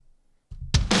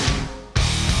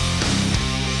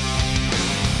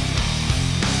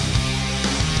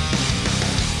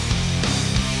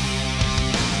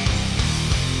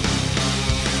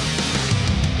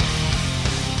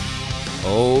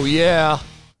yeah.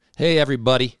 Hey,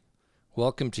 everybody.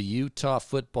 Welcome to Utah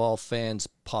Football Fans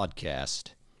Podcast.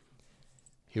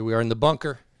 Here we are in the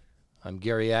bunker. I'm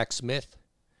Gary Acksmith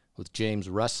with James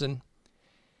Russin.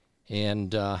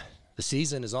 And the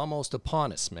season is almost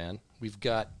upon us, man. We've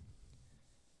got,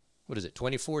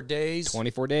 24 days?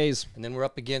 24 days. And then we're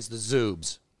up against the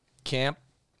Zoobs. Camp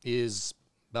is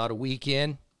about a week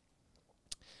in.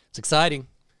 It's exciting.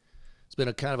 It's been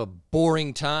a kind of a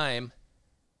boring time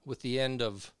with the end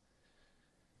of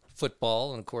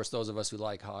football, and of course those of us who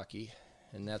like hockey,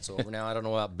 and that's over now. I don't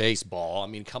know about baseball. I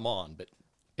mean, come on, but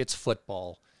it's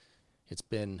football. It's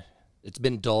been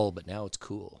dull, but now it's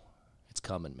cool. It's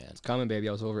coming, man. It's coming, baby.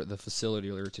 I was over at the facility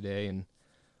earlier today and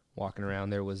walking around.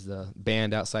 There was the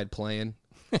band outside playing,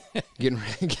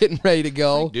 getting ready to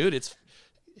go. Like, dude, it's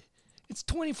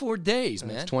 24 days,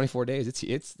 man. It's 24 days.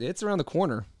 It's around the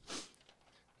corner.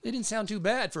 They didn't sound too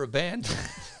bad for a band.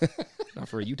 Not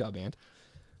for a Utah band.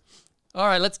 All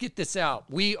right, let's get this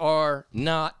out. We are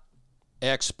not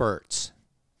experts.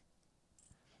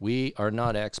 We are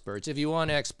not experts. If you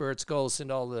want experts, go listen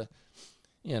to all the,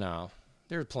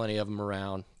 there are plenty of them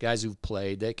around. Guys who've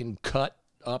played. They can cut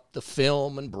up the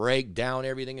film and break down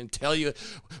everything and tell you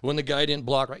when the guy didn't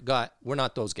block right. God, we're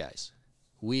not those guys.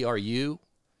 We are you.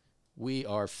 We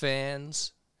are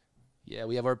fans. Yeah,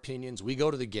 we have our opinions. We go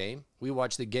to the game. We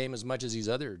watch the game as much as these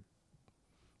other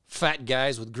fat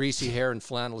guys with greasy hair and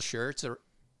flannel shirts or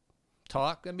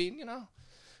talk. I mean,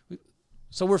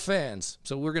 so we're fans.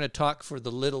 So we're going to talk for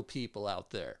the little people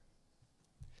out there.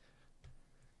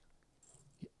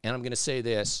 And I'm going to say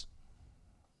this.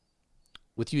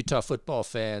 With Utah football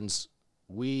fans,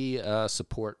 we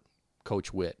support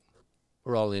Coach Witt.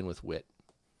 We're all in with Witt.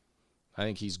 I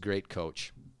think he's a great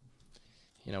coach.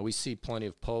 We see plenty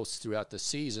of posts throughout the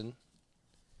season,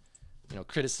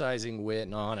 criticizing Witt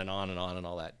and on and on and on and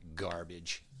all that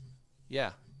garbage.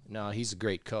 Yeah, no, he's a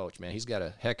great coach, man. He's got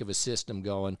a heck of a system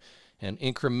going, and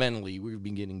incrementally we've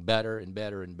been getting better and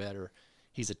better and better.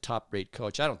 He's a top-rate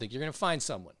coach. I don't think you're going to find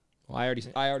someone. Well,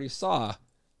 I already saw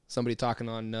somebody talking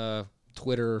on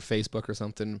Twitter or Facebook or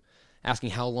something, asking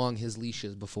how long his leash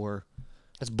is before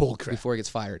That's bullcrap. Before he gets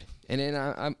fired. And then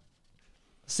I'm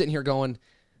sitting here going,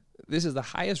 this is the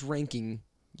highest ranking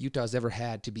Utah's ever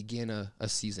had to begin a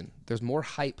season. There's more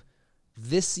hype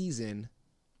this season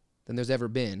than there's ever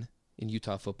been in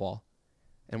Utah football.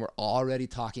 And we're already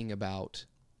talking about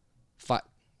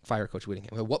fire Coach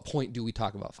Whittingham. At what point do we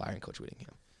talk about firing Coach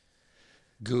Whittingham?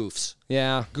 Goofs.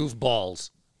 Yeah. Goofballs.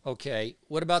 Okay,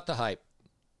 what about the hype?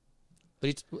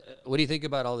 What do you think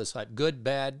about all this hype? Good,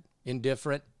 bad,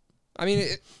 indifferent? I mean,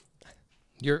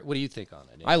 what do you think on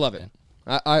it? I love it.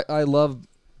 I love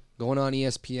going on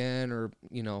ESPN or,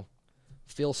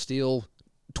 Phil Steele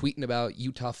tweeting about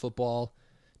Utah football,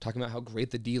 talking about how great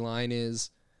the D-line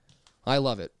is. I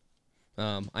love it.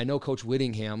 I know Coach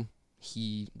Whittingham,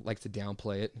 he likes to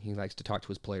downplay it. He likes to talk to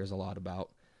his players a lot about,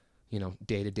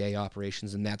 day-to-day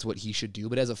operations, and that's what he should do.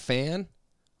 But as a fan,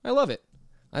 I love it.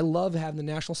 I love having the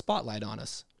national spotlight on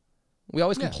us. We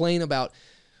always complain about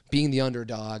being the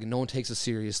underdog, and no one takes us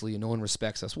seriously, and no one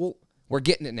respects us. Well, we're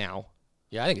getting it now.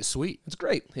 Yeah, I think it's sweet. It's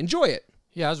great. Enjoy it.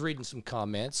 Yeah, I was reading some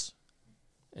comments,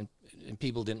 and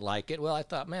people didn't like it. Well, I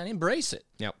thought, man, embrace it.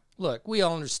 Yep. Look, we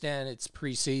all understand it's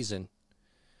preseason.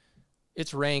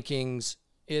 It's rankings.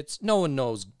 No one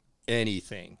knows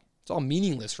anything. It's all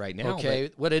meaningless right now.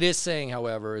 Okay. What it is saying,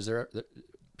 however, is that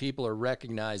people are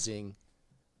recognizing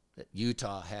that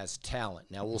Utah has talent.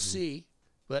 Now, we'll see,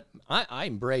 but I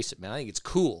embrace it, man. I think it's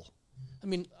cool. I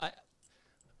mean,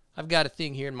 I've got a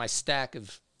thing here in my stack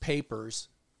of papers.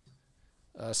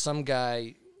 Some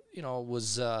guy,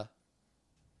 was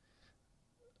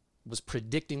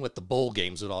predicting what the bowl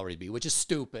games would already be, which is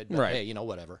stupid. But right. Hey,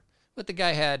 whatever. But the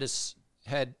guy had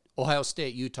Ohio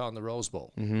State, Utah in the Rose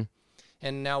Bowl,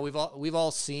 and now we've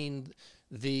all seen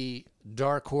the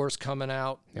dark horse coming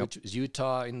out, which is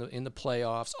Utah in the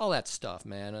playoffs, all that stuff,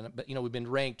 man. But we've been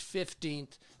ranked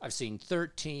 15th. I've seen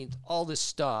 13th. All this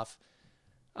stuff.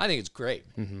 I think it's great.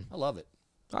 I love it.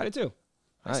 I do too.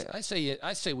 I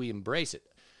say we embrace it.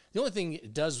 The only thing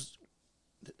it does,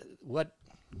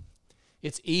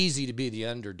 it's easy to be the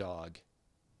underdog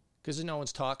because no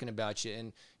one's talking about you,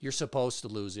 and you're supposed to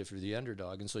lose if you're the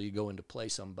underdog, and so you go in to play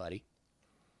somebody.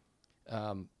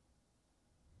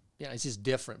 It's just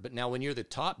different. But now when you're the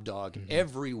top dog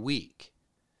every week,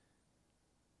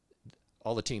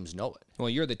 all the teams know it. Well,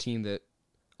 you're the team that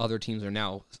other teams are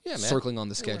now circling on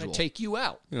the schedule. They want to take you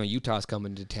out. Utah's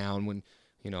coming to town when,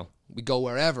 we go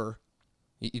wherever.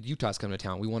 Utah's coming to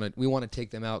town. We want to take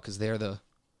them out because they're the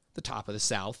top of the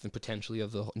South and potentially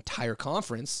of the entire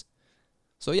conference.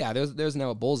 So yeah, there's now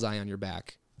a bullseye on your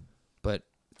back, but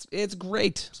It's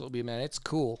great. So be man, it's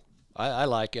cool. I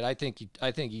like it. I think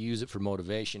you use it for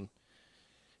motivation.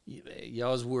 You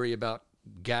always worry about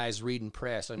guys reading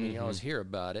press. I mean, you always hear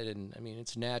about it, and I mean,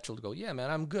 it's natural to go, yeah, man,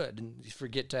 I'm good, and you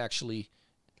forget to actually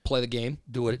Play the game.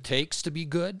 do what it takes to be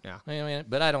good. Yeah. I mean,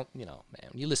 but I don't, man,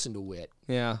 you listen to Witt.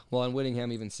 Yeah. Well, and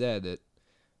Whittingham even said that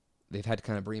they've had to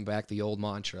kind of bring back the old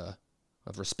mantra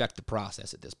of respect the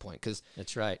process at this point, because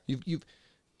That's right. you've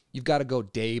got to go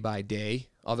day by day.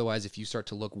 Otherwise, if you start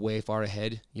to look way far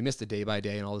ahead, you miss the day by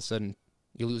day, and all of a sudden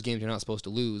you lose games you're not supposed to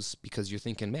lose because you're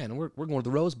thinking, man, we're going to the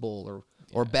Rose Bowl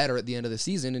or better at the end of the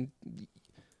season, and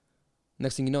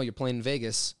next thing you know, you're playing in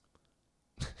Vegas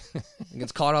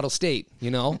against Colorado State.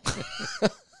 Yeah,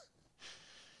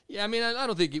 I mean, I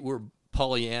don't think we're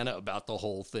Pollyanna about the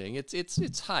whole thing.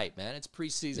 It's hype, man. It's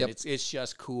preseason. Yep. It's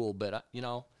just cool. But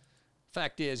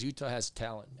fact is, Utah has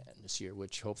talent, man, this year.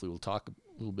 Which hopefully we'll talk a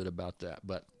little bit about that.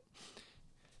 But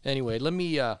anyway, let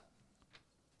me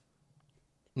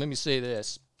say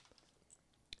this.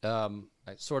 I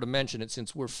sort of mentioned it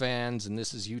since we're fans, and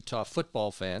this is Utah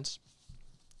football fans,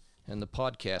 and the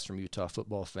podcast from Utah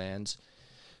football fans.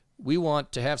 We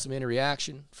want to have some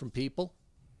interaction from people.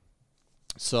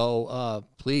 So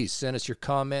please send us your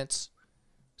comments,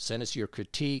 send us your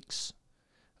critiques.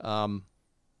 If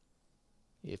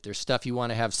there's stuff you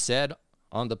want to have said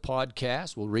on the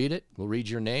podcast, we'll read it. We'll read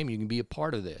your name. You can be a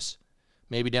part of this.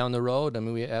 Maybe down the road, I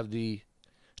mean, we have the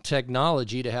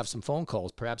technology to have some phone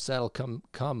calls. Perhaps that'll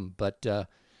come. But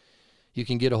you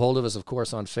can get a hold of us, of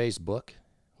course, on Facebook,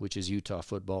 which is Utah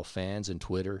Football Fans, and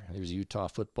Twitter. There's Utah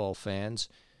Football Fans.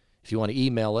 If you want to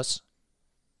email us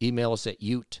at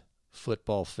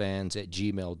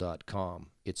utefootballfans@gmail.com.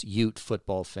 It's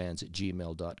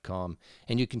utefootballfans@gmail.com.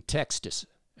 And you can text us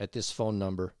at this phone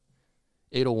number,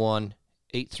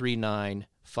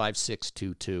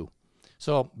 801-839-5622.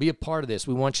 So be a part of this.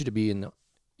 We want you to be in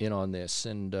on this,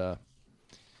 and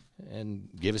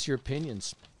give us your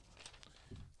opinions.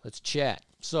 Let's chat.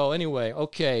 So anyway,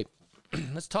 okay,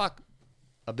 let's talk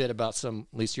a bit about at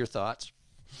least your thoughts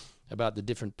about the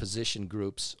different position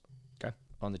groups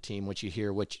on the team. What you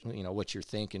hear, what you're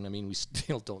thinking. I mean, we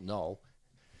still don't know.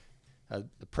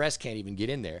 The press can't even get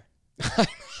in there. I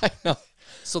know.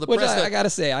 So the Which press. I gotta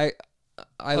say, I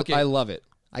Okay. love it.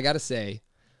 I gotta say,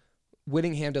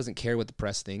 Whittingham doesn't care what the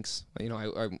press thinks.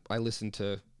 I listen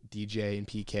to DJ and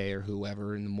PK or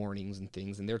whoever in the mornings and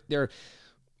things, and they're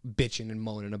bitching and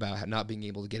moaning about not being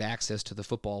able to get access to the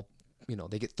football.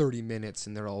 They get 30 minutes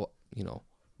and they're all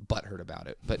butthurt about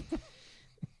it. But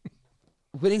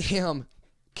Whittingham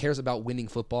cares about winning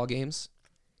football games.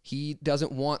 He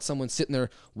doesn't want someone sitting there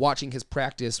watching his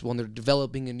practice when they're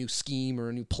developing a new scheme or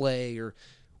a new play or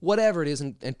whatever it is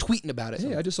and tweeting about it.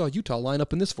 Hey, I just saw Utah line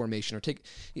up in this formation and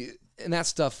that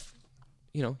stuff.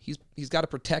 He's got to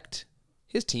protect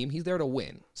his team. He's there to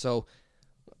win. So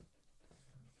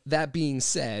that being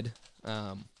said,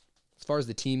 as far as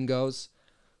the team goes,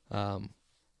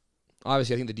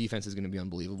 obviously I think the defense is going to be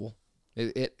unbelievable.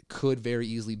 It could very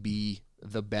easily be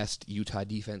the best Utah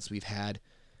defense we've had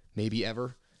maybe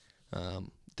ever.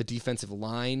 The defensive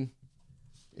line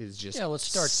is just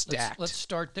stacked. Let's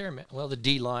start there, man. Well, the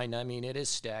D line, I mean, it is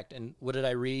stacked. And what did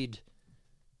I read?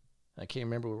 I can't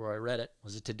remember where I read it.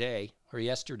 Was it today or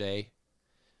yesterday?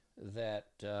 That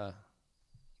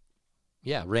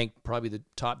ranked probably the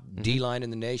top D line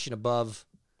in the nation above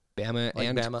Bama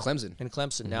and Clemson. And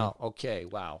Clemson. Now, okay,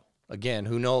 wow. Again,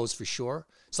 who knows for sure?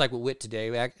 It's like with Witt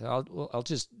today. I'll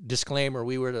just disclaimer: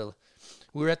 we were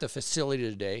at the facility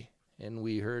today, and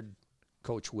we heard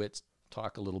Coach Witt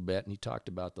talk a little bit, and he talked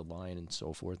about the line and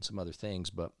so forth, and some other things.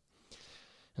 But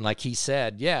and like he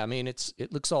said, yeah, I mean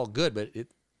it looks all good, but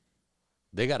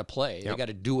they got to play. Yep. They got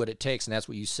to do what it takes, and that's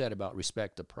what you said about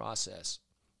respect the process,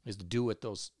 is to do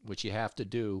what you have to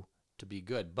do to be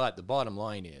good. But the bottom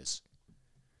line is,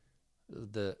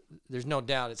 there's no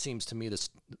doubt. It seems to me the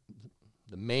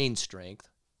main strength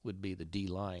would be the D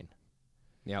line.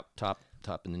 Yep, top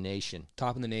in the nation.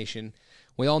 Top in the nation.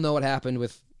 We all know what happened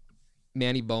with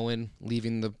Manny Bowen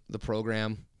leaving the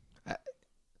program. At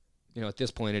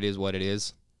this point, it is what it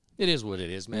is. It is what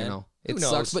it is, man. It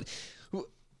sucks, but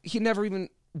he never even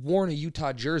worn a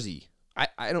Utah jersey. I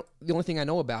don't. The only thing I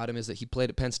know about him is that he played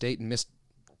at Penn State and missed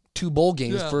 2 bowl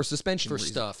games for suspension for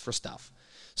reason, stuff.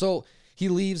 So he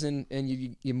leaves and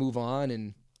you move on,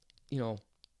 and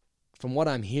from what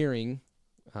I'm hearing,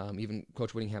 even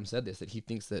Coach Whittingham said this, that he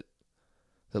thinks that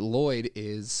Lloyd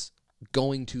is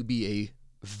going to be a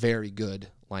very good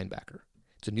linebacker.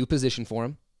 It's a new position for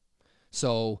him,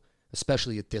 so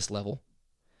especially at this level.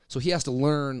 So he has to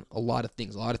learn a lot of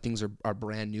things. A lot of things are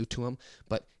brand new to him.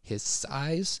 But his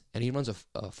size, and he runs a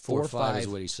 4.5 is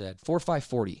what he said. 4.5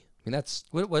 40. I mean, that's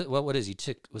What is he?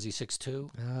 Was he 6'2"?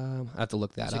 I have to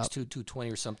look that up. 6'2", 220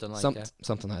 or something like that.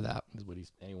 Something like that. Is what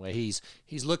anyway,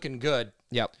 he's looking good.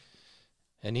 Yep.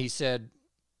 And he said,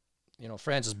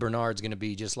 Francis Bernard's going to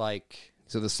be just like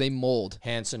So the same mold.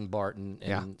 Hanson, Barton,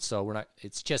 and so we're not.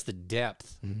 It's just the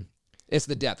depth. Mm-hmm. It's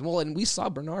the depth. Well, and we saw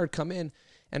Bernard come in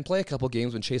and play a couple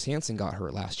games when Chase Hansen got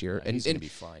hurt last year, and he's going to be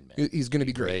fine, man. He's going to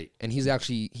be great. And he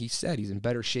said he's in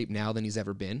better shape now than he's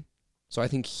ever been. So I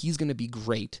think he's going to be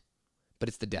great, but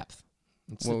it's the depth.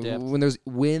 It's the depth.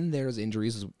 When there's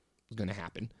injuries is going to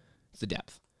happen. It's the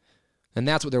depth, and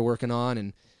that's what they're working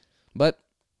on. But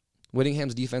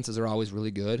Whittingham's defenses are always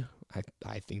really good.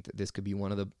 I think that this could be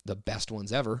one of the best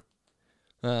ones ever.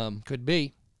 Could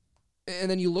be. And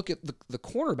then you look at the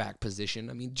cornerback position.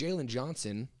 I mean, Jalen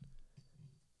Johnson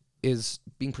is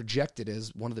being projected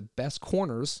as one of the best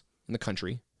corners in the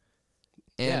country.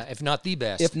 And if not the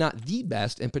best. If not the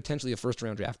best, and potentially a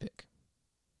first-round draft pick.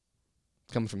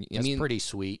 Coming from you. That's pretty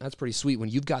sweet. That's pretty sweet when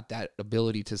you've got that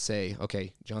ability to say,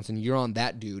 okay, Johnson, you're on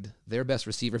that dude, their best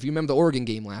receiver. If you remember the Oregon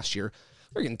game last year,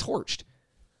 they're getting torched.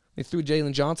 They threw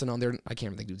Jalen Johnson on there. I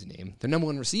can't remember the dude's name. Their number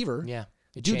one receiver. Yeah.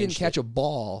 Dude didn't catch a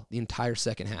ball the entire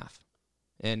second half.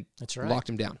 And that's right. Locked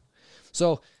him down.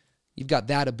 So you've got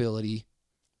that ability.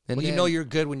 And well, you know you're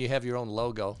good when you have your own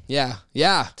logo. Yeah.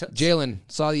 Jalen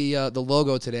saw the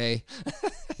logo today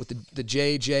with the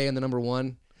JJ and the number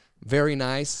 1. Very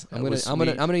nice. I'm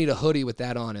gonna need a hoodie with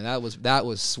that on it. That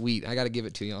was sweet. I got to give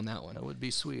it to you on that one. That would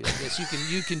be sweet. I guess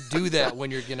you can do that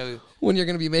when you're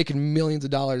gonna be making millions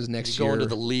of dollars next year. Going to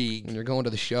the league. When you're going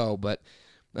to the show, but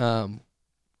and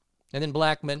then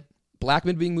Blackman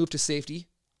being moved to safety,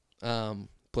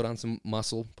 put on some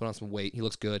muscle, put on some weight. He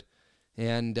looks good,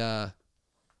 and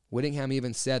Whittingham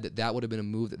even said that would have been a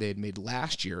move that they had made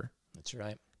last year. That's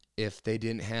right. If they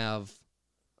didn't have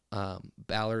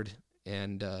Ballard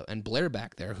and Blair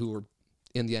back there, who are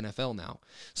in the NFL now.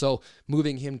 So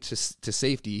moving him to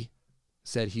safety,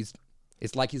 said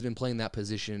it's like he's been playing that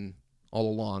position all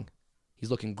along.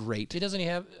 He's looking great.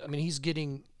 He's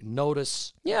getting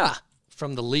notice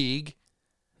from the league,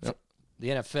 yep. The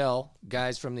NFL,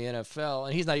 guys from the NFL,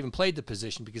 and he's not even played the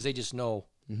position because they just know.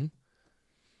 Mm-hmm.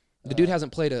 The dude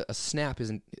hasn't played a snap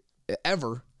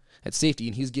ever at safety,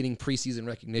 and he's getting preseason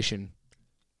recognition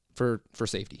for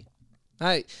safety.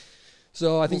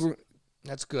 So I think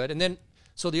that's good. And then,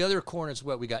 so the other corners,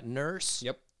 we got Nurse.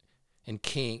 Yep. And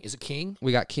King. Is it King?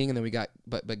 We got King, and then we got,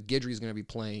 but Guidry's going to be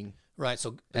playing. Right.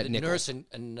 So at Nurse and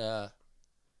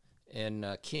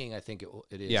King, I think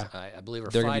it is. Yeah. I believe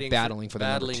they're going to be battling for the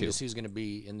number 2. Who's going to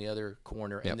be in the other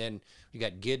corner. Yep. And then you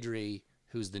got Guidry,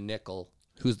 who's the nickel.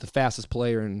 Who's the fastest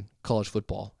player in college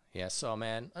football. Yeah. So,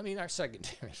 man, our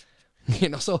secondary.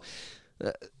 So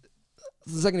the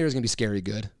secondary is going to be scary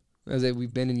good. As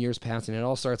we've been in years past, and it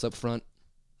all starts up front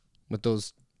with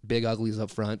those big uglies up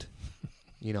front.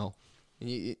 You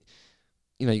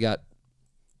got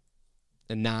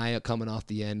Anaya coming off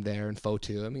the end there, and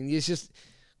Fotu. I mean, it's just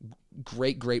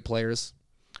great players.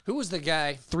 Who was the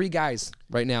guy? 3 guys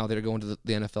right now that are going to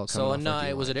the NFL. So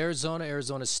Anaya, was it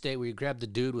Arizona State, where you grabbed the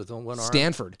dude with one arm?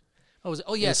 Stanford.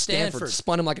 Stanford.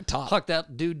 Spun him like a top. Hucked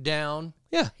that dude down.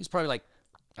 Yeah. He's probably like,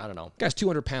 I don't know. Guy's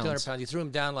 200 pounds. 200 pounds. You threw him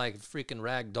down like a freaking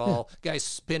rag doll. Guy's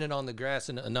spinning on the grass,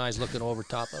 and Anaya's looking over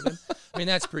top of him. I mean,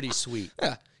 that's pretty sweet.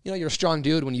 Yeah. You're a strong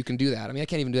dude when you can do that. I mean, I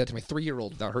can't even do that to my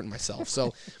 3-year-old without hurting myself.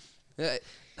 So,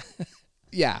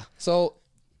 yeah. So,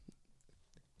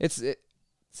 it's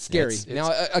scary.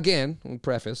 Now, again, we'll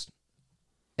preface,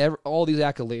 all these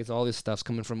accolades, all this stuff's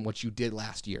coming from what you did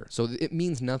last year. So, it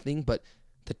means nothing, but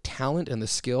the talent and the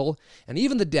skill and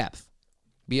even the depth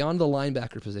beyond the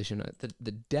linebacker position,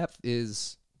 the depth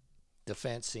is...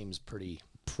 Defense seems pretty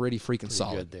freaking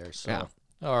solid. Good there. So. Yeah.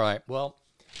 All right. Well,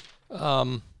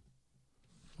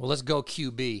 let's go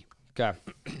QB. Okay.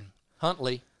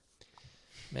 Huntley,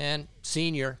 man,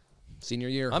 senior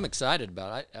year. I'm excited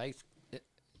about it.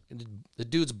 The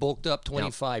dude's bulked up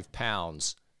 25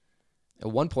 pounds. At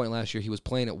one point last year, he was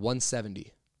playing at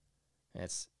 170.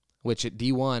 Which at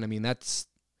D1, I mean,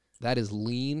 that is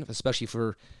lean, especially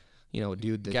for a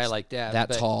dude that's guy like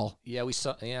that tall. Yeah, we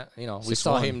saw. Yeah, we 6'1".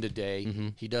 saw him today. Mm-hmm.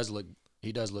 He does look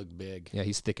big. Yeah,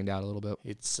 he's thickened out a little bit.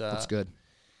 That's good.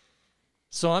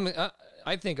 So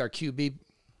I think our QB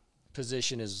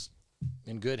position is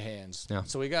in good hands. Yeah.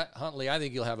 So we got Huntley. I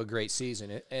think he'll have a great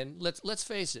season. And let's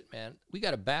face it, man. We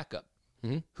got a backup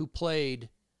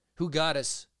who got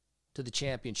us to the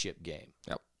championship game.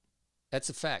 Yep. That's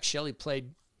a fact. Shelley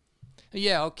played.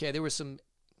 Yeah, okay. There were some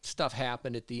stuff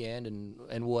happened at the end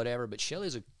and whatever. But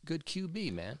Shelley's a good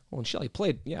QB, man. Well, and Shelley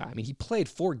played, he played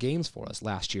 4 games for us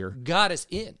last year. Got us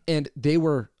in. And they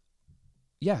were,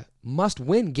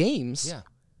 must-win games. Yeah.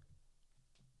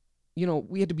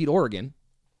 We had to beat Oregon.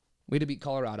 We had to beat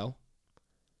Colorado.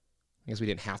 I guess we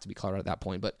didn't have to beat Colorado at that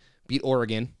point, but beat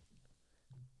Oregon.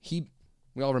 We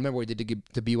all remember what he did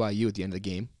to BYU at the end of the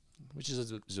game. Which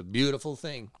is a beautiful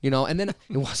thing. And then it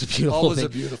was a beautiful Always thing. a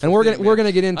beautiful and we're thing, gonna we're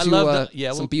gonna get into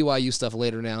some BYU stuff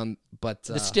later now. But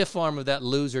the stiff arm of that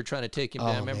loser trying to take him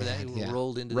down. Remember man, that? He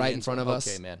rolled into right the in end front zone. of us.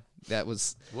 Okay, man. That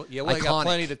was we got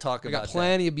plenty to talk about. We got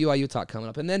plenty of BYU talk coming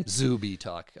up, and then Zuby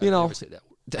talk. You know, never say that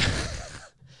word.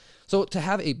 So to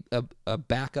have a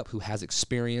backup who has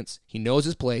experience, he knows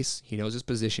his place, he knows his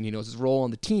position, he knows his role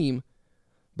on the team,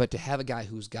 but to have a guy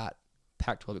who's got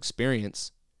Pac-12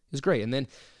 experience is great. And then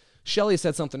Shelley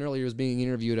said something earlier. He was being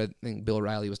interviewed. I think Bill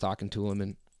Riley was talking to him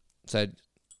and said,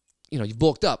 you've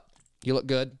bulked up. You look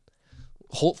good.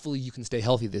 Hopefully you can stay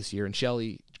healthy this year. And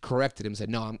Shelley corrected him and said,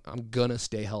 no, I'm going to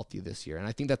stay healthy this year. And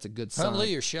I think that's a good sign.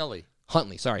 Huntley or Shelley?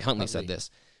 Huntley said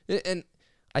this. And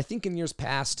I think in years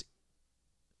past,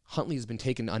 Huntley has been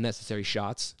taking unnecessary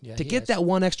shots to get that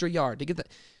 1 extra yard, to get that.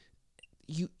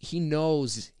 He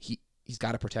knows he's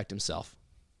got to protect himself.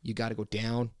 You got to go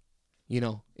down.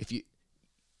 If you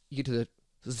get to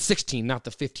the 16, not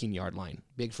the 15-yard line.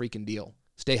 Big freaking deal.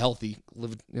 Stay healthy.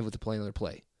 Live with the play another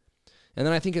play. And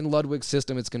then I think in Ludwig's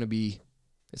system, it's going to be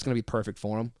perfect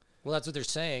for him. Well, that's what they're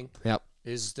saying. Yep.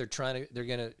 Is they're going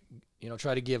to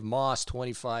try to give Moss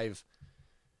 25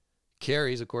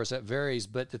 carries. Of course, that varies.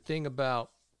 But the thing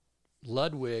about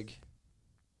Ludwig,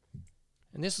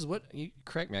 and this is what you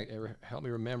correct me, help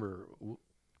me remember.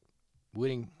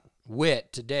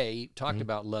 Witt today talked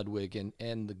about Ludwig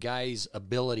and the guy's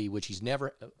ability, which he's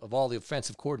never, of all the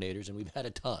offensive coordinators, and we've had a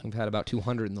ton. We've had about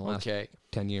 200 in the last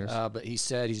 10 years. But he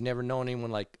said he's never known anyone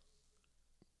like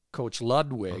Coach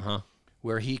Ludwig,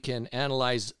 where he can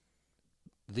analyze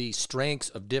the strengths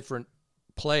of different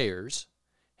players,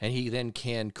 and he then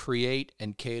can create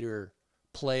and cater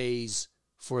plays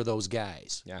for those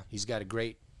guys. Yeah. He's got a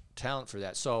great talent for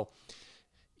that. So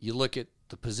you look at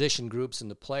the position groups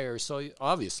and the players. So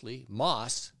obviously,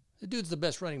 Moss, the dude's the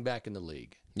best running back in the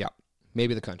league. Yeah,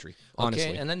 maybe the country,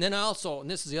 honestly. Okay, and then also, and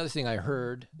this is the other thing I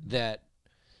heard, that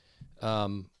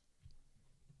Huntley,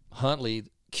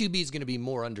 QB is going to be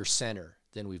more under center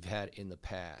than we've had in the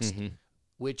past,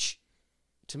 which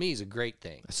to me is a great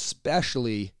thing.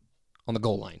 Especially on the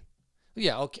goal line.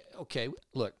 Yeah, okay.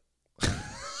 Look,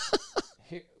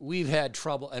 we've had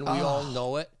trouble, and we all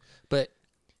know it, but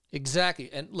exactly.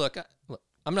 And look,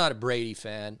 I'm not a Brady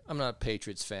fan. I'm not a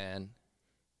Patriots fan.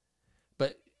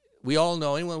 But we all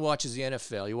know, anyone who watches the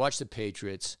NFL, you watch the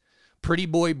Patriots, pretty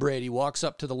boy Brady walks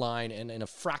up to the line, and in a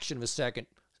fraction of a second,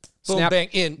 boom, Snap, bang,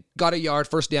 in. Got a yard,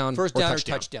 first down or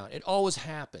touchdown. It always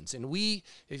happens. And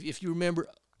if you remember,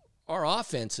 our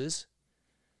offenses,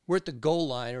 we're at the goal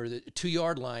line or the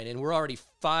 2-yard line, and we're already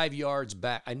 5 yards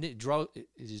back. It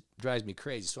just drives me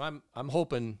crazy. So I'm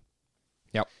hoping.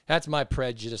 Yep. That's my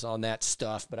prejudice on that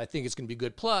stuff, but I think it's going to be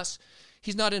good. Plus,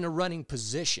 he's not in a running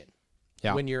position.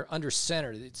 Yeah. When you're under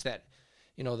center, it's that,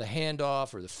 the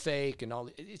handoff or the fake and all.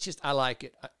 It's just, I like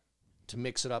it to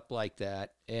mix it up like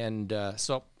that. And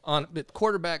so on the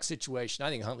quarterback situation, I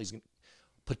think Huntley's going to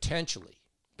potentially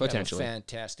have a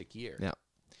fantastic year. Yeah.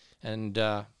 And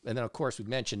then, of course, we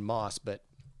mentioned Moss, but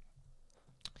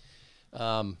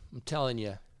I'm telling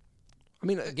you, I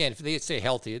mean, again, if they stay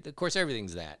healthy, of course,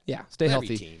 everything's that. Yeah, stay Every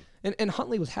healthy. team. And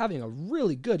Huntley was having a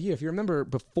really good year. If you remember,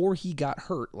 before he got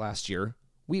hurt last year,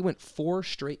 we went 4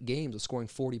 straight games of scoring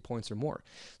 40 points or more.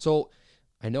 So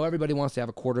I know everybody wants to have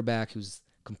a quarterback who's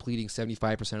completing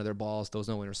 75% of their balls, throws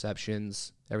no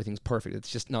interceptions, everything's perfect. It's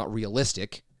just not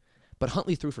realistic. But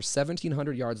Huntley threw for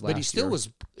 1,700 yards last year. But he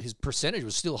still his percentage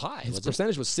was still high. His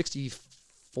percentage was 64%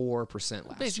 last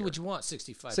year. Basically what you want,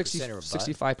 65% or above.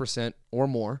 65% or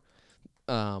more.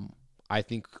 I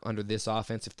think under this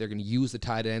offense, if they're going to use the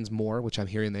tight ends more, which I'm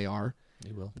hearing they are,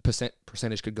 they will. The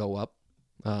percentage could go up.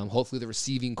 Hopefully the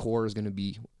receiving core is going to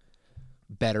be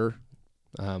better.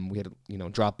 We had,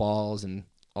 drop balls and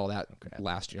all that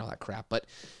last year, all that crap. But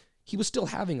he was still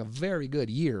having a very good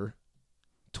year.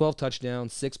 12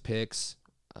 touchdowns, 6 picks.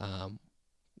 Got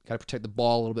to protect the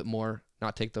ball a little bit more,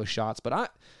 not take those shots.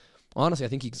 But honestly, I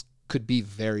think he could be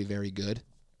very, very good.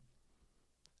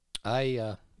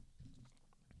 I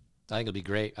think it'll be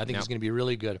great. I think he's going to be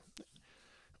really good.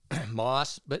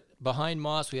 Moss, but behind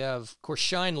Moss, we have, of course,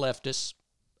 Shine left us.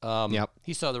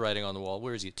 He saw the writing on the wall.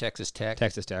 Where is he? Texas Tech?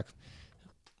 Texas Tech.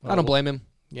 Well, I don't blame him.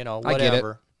 Whatever. I get it.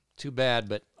 Too bad,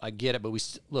 but I get it.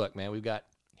 But look, man, we've got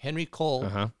Henry Cole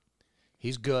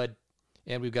He's good.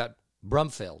 And we've got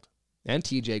Brumfield. And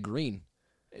TJ Green.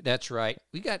 That's right.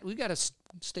 We got a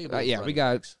stable. Yeah, running we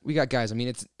got backs. guys. I mean,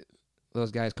 it's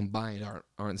those guys combined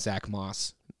aren't Zach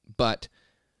Moss, but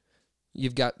you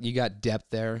got depth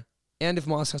there. And if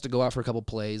Moss has to go out for a couple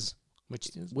plays,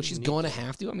 which he's going to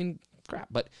have to, I mean, crap.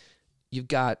 But you've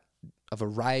got a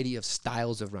variety of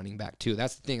styles of running back too.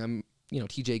 That's the thing.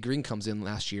 TJ Green comes in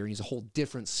last year and he's a whole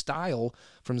different style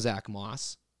from Zach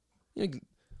Moss.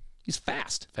 He's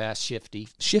fast, shifty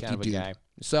kind of a dude. guy.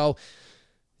 So,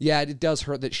 yeah, it does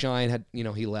hurt that Shine had,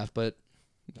 he left, but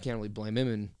you can't really blame him.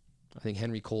 And I think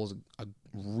Henry Cole is a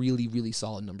really, really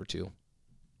solid number 2.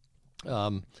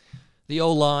 The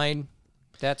O-line,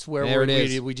 that's where There it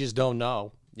is. we just don't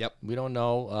know. Yep. We don't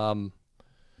know.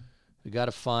 We got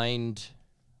to find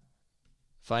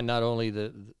not only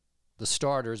the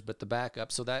starters but the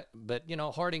backup. But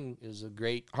Harding is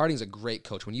Harding's a great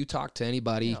coach. When you talk to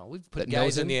anybody, we've put that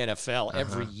guys knows in him, the NFL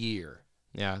every year.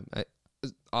 Yeah,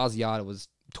 Ozziata was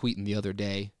tweeting the other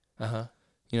day. Uh-huh.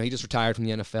 He just retired from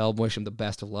the NFL. Wish him the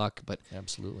best of luck. But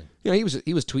Absolutely. he was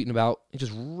tweeting about,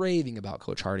 just raving about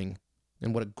Coach Harding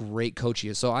and what a great coach he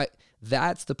is. So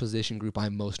that's the position group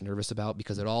I'm most nervous about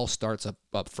because it all starts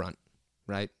up front,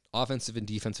 right? Offensive and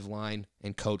defensive line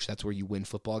and coach. That's where you win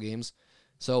football games.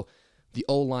 So the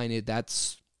O-line,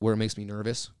 that's where it makes me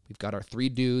nervous. We've got our 3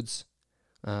 dudes,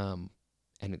 and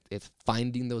it's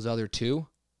finding those other 2,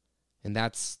 and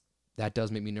that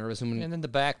does make me nervous. And then the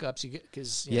backups you get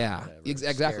because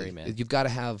exactly. Scary, man. You've got to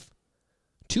have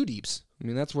 2 deeps. I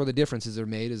mean, that's where the differences are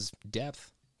made is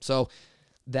depth. So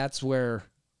that's where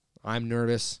I'm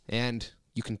nervous, and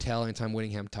you can tell anytime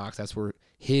Whittingham talks, that's where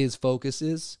his focus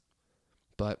is.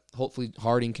 But hopefully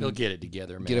Harding can He'll get it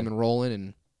together, man. get him and rolling,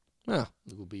 and I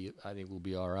think we'll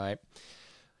be all right.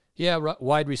 Yeah,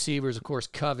 wide receivers, of course,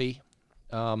 Covey.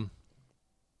 We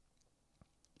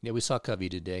saw Covey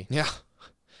today. yeah,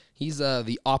 he's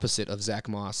the opposite of Zach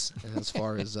Moss as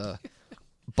far as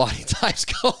body types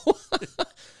go.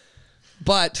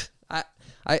 But I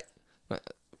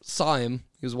saw him.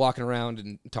 He was walking around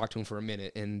and talked to him for a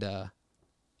minute, and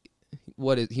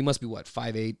he must be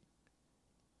 5'8",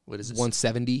 What is this?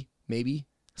 170 maybe,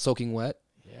 soaking wet.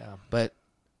 Yeah.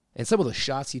 And some of the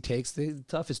shots he takes, the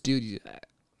toughest dude,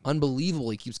 unbelievable.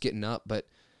 He keeps getting up, but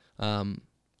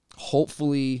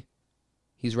hopefully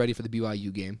he's ready for the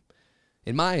BYU game.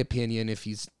 In my opinion, if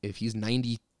he's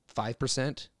 95%,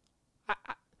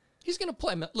 he's going to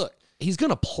play. Look, he's going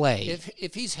to play.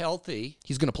 If he's healthy,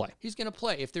 He's going to play. he's going to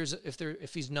play. If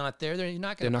he's not there, then he's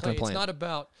not going They're to not play. gonna play It's him. not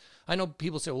about. I know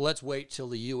people say, "Well, let's wait till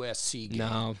the USC game."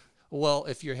 No, Well,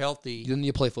 if you're healthy, then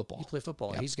you play football. you play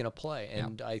football. Yep. He's going to play,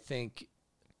 and I think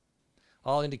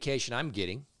all indication I'm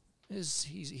getting is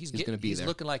he's gonna be there.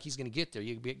 looking like he's going to get there.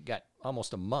 Got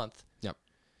almost a month. Yep.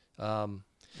 And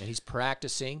he's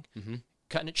practicing,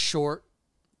 cutting it short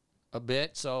a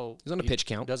bit, so He's on a pitch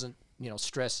count. Doesn't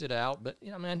stress it out. But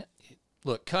man,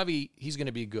 look, Covey, he's going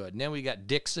to be good. And then we got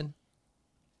Dixon,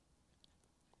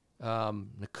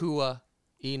 Nakua,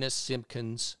 Enos,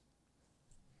 Simpkins,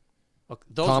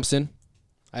 Thompson.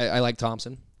 I like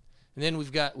Thompson. And then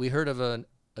we heard of a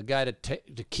guy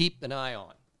to keep an eye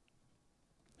on.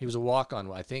 He was a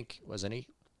walk-on, I think, wasn't he?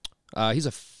 He's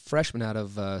a freshman out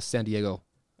of San Diego.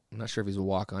 I'm not sure if he's a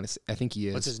walk-on. I think he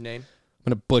is. What's his name?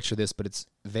 I'm going to butcher this, but it's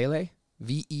Vele.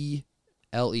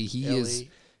 Vele.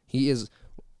 He is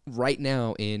right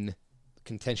now in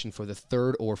contention for the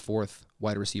 3rd or 4th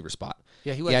wide receiver spot.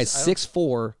 Yeah, he was. Yeah, he's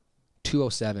 6'4",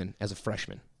 207 as a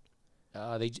freshman.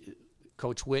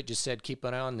 Coach Witt just said keep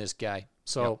an eye on this guy.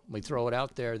 So we throw it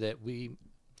out there that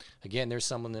there's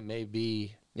someone that may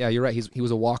be. Yeah, you're right. He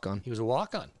was a walk-on, He was a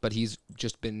walk-on. but he's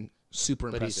just been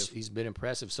super But impressive. he's been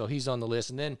impressive. So he's on the list.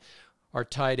 And then our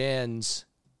tight ends,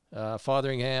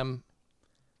 Fotheringham,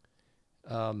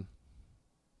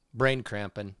 brain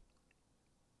cramping.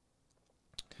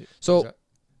 So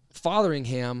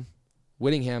Fotheringham,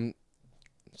 Whittingham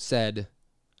said,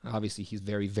 obviously he's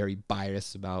very, very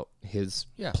biased about his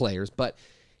players, but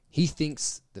he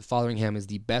thinks that Fotheringham is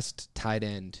the best tight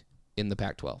end in the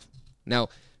Pac-12. Now,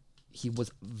 he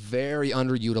was very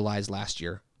underutilized last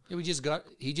year. Yeah,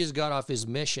 he just got off his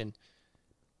mission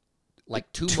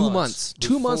like 2 2 months.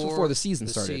 2 months before the season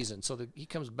started. So he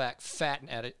comes back fat and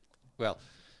at it. Well,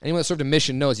 anyone that served a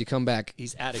mission knows you come back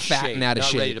he's out of fat shape, and out of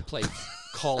not shape. ready to play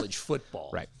college football.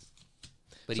 Right.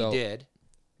 But So, he did.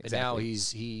 And now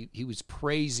exactly. he was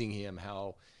praising him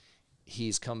how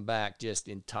he's come back just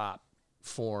in top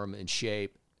form and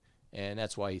shape, and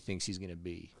that's why he thinks he's going to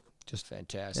be just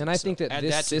fantastic. And I think that add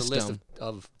this that to the list system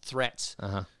of threats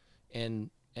Uh-huh. and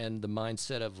the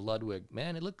mindset of Ludwig,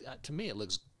 man, to me it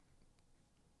looks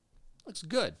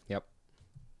good. Yep.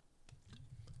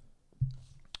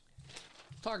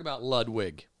 talk about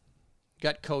Ludwig.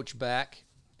 Got coach back.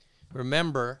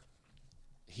 Remember,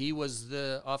 he was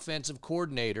the offensive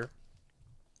coordinator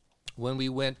when we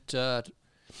went to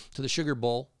the Sugar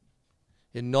Bowl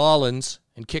in Nolans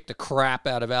and kicked the crap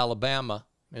out of Alabama.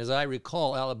 As I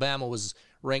recall, Alabama was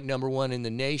ranked number 1 in the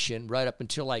nation right up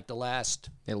until like the last.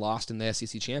 They lost in the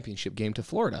SEC championship game to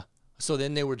Florida. So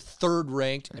then they were 3rd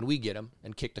ranked, and we get them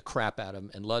and kicked the crap out of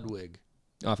them. And Ludwig,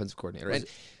 offensive coordinator, and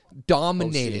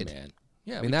dominated. OC, man.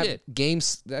 Yeah, I mean,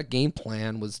 that game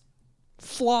plan was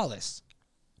flawless.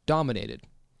 Dominated.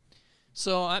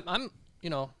 So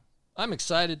I'm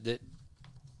excited that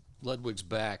Ludwig's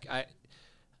back.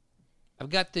 I've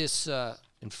got this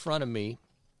in front of me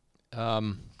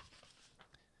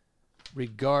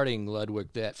regarding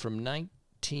Ludwig, that from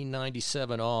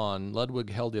 1997 on,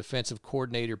 Ludwig held the offensive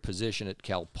coordinator position at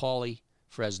Cal Poly,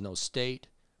 Fresno State,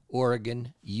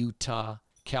 Oregon, Utah,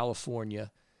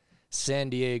 California, San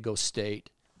Diego State,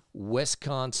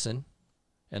 Wisconsin,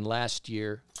 and last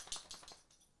year,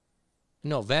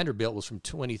 Vanderbilt was from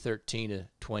 2013 to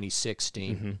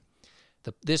 2016. Mm-hmm.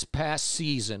 This past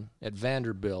season at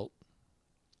Vanderbilt,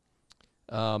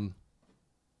 they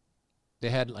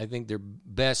had, I think, their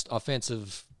best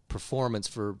offensive performance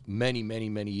for many, many,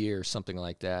 many years, something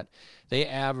like that. They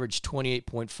averaged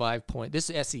 28.5 points. This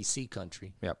is SEC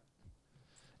country. Yep.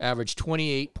 Averaged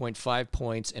 28.5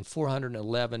 points and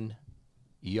 411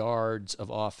 yards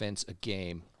of offense a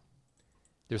game.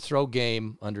 Their throw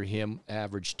game under him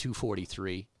averaged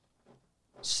 243,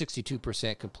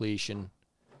 62% completion,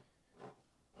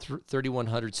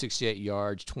 3,168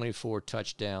 yards, 24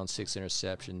 touchdowns, 6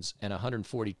 interceptions, and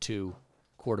 142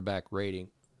 quarterback rating.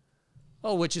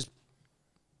 Oh, which is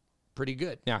pretty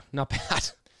good. Yeah, not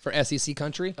bad for SEC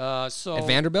country. So at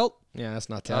Vanderbilt, yeah, that's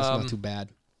not too bad.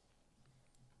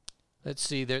 Let's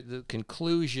see. The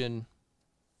conclusion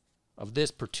of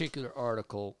this particular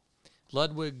article: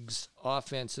 Ludwig's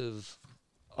offenses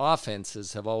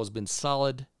have always been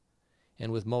solid,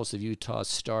 and with most of Utah's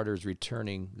starters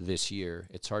returning this year,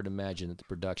 it's hard to imagine that the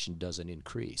production doesn't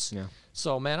increase. Yeah.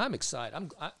 So, man, I'm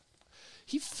excited.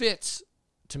 He fits,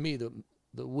 to me, the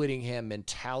Whittingham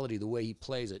mentality, the way he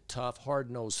plays it: tough,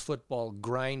 hard-nosed football,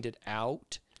 grind it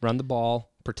out. Run the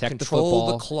ball, protect the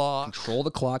football, control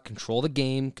the clock, control the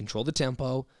game, control the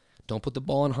tempo. Don't put the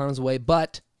ball in harm's way,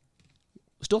 but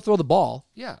still throw the ball.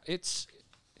 Yeah, it's.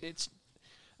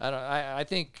 I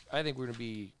think we're gonna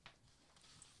be.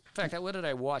 In fact, what did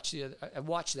I watch? I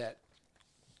watched that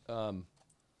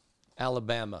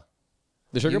Alabama,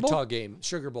 the Sugar Utah Bowl game,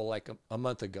 Sugar Bowl, like a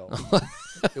month ago.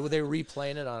 They were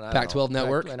replaying it on Pac-12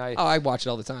 Network. And I watch it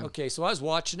all the time. Okay, so I was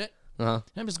watching it. And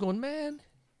I'm just going, man,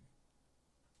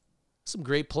 some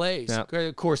great plays. Yeah.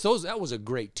 Of course, that was a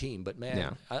great team, but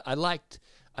man, yeah. I liked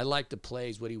the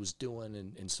plays, what he was doing,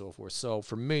 and so forth. So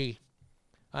for me,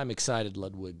 I'm excited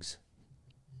Ludwig's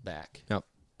back. Yep,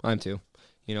 I'm too.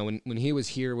 You know, when he was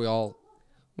here, we all,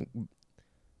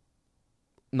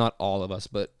 not all of us,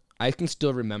 but I can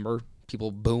still remember people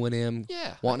booing him,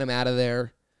 wanting him out of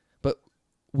there. But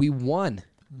we won.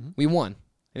 Mm-hmm. We won.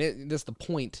 And that's the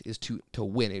point, is to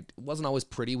win. It wasn't always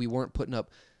pretty. We weren't putting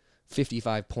up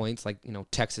 55 points like,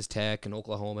 Texas Tech and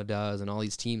Oklahoma does and all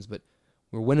these teams, but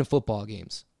we're winning football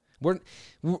games. We're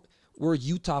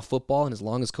Utah football, and as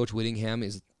long as Coach Whittingham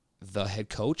is the head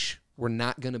coach, we're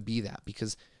not going to be that,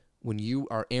 because when you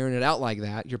are airing it out like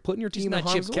that, you're putting your team in harm's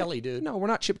way. He's not Chip Kelly, dude. No, we're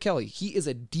not Chip Kelly. He is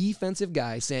a defensive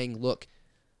guy saying, look,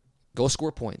 go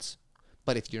score points.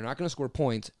 But if you're not going to score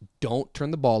points, don't turn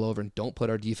the ball over and don't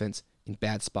put our defense in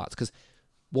bad spots, because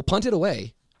we'll punt it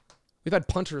away. We've had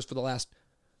punters for the last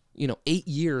 8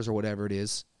 years or whatever it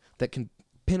is that can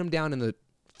pin them down in the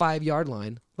 5-yard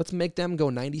line. Let's make them go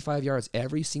 95 yards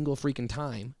every single freaking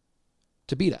time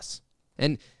to beat us.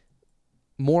 And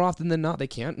more often than not, they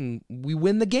can't, and we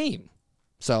win the game.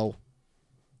 So,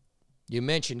 you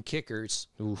mentioned kickers.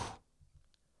 Oof.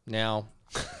 Now,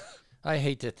 I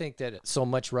hate to think that so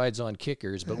much rides on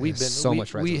kickers, but we've taken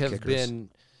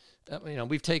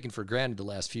for granted the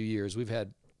last few years. We've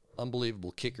had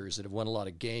unbelievable kickers that have won a lot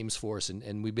of games for us,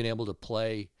 and we've been able to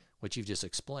play what you've just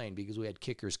explained because we had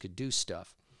kickers could do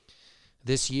stuff.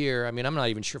 This year, I'm not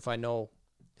even sure if I know.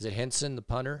 Is it Henson, the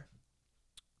punter?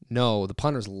 No, the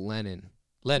punter's Lennon.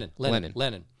 Lennon.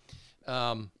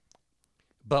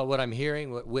 But what I'm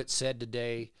hearing, what Witt said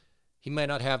today, he might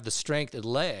not have the strength of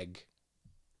leg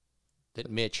that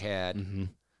Mitch had,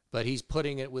 but he's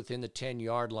putting it within the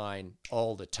 10-yard line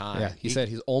all the time. Yeah, he said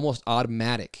he's almost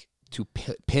automatic to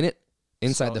pin it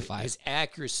inside the 5. His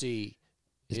accuracy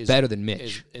is better than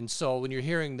Mitch. And so when you're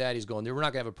hearing that, he's going, we're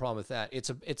not going to have a problem with that.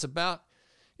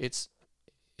 It's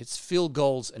field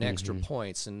goals and extra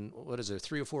points. And what is there,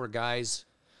 3 or 4 guys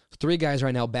 3 guys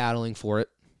right now battling for it.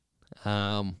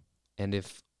 And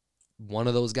if one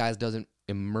of those guys doesn't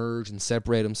emerge and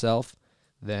separate himself,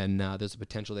 then there's a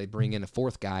potential they bring in a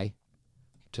 4th guy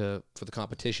for the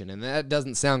competition. And that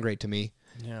doesn't sound great to me.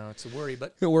 Yeah, it's a worry,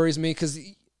 but It worries me because,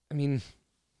 I mean,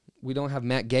 we don't have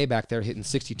Matt Gay back there hitting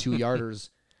 62-yarders,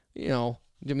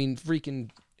 freaking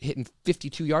hitting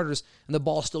 52-yarders, and the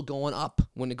ball's still going up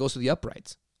when it goes through the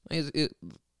uprights. It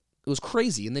was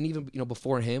crazy. And then even,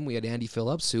 before him, we had Andy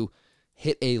Phillips, who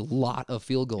hit a lot of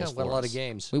field goals won for a lot us. of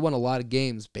games. We won a lot of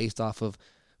games based off of,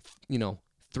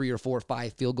 3 or 4 or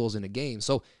 5 field goals in a game.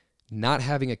 So not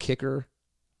having a kicker,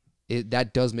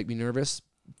 that does make me nervous.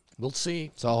 We'll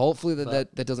see. So hopefully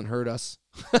that doesn't hurt us.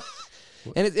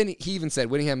 and he even said,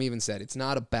 Whittingham even said, it's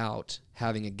not about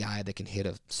having a guy that can hit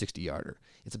a 60-yarder.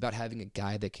 It's about having a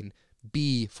guy that can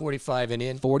be 45 and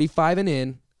in. 45 and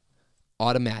in,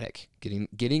 automatic.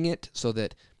 Getting it so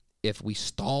that if we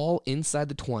stall inside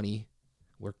the 20,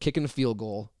 we're kicking a field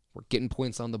goal, we're getting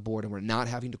points on the board, and we're not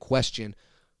having to question,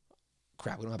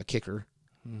 crap, we don't have a kicker.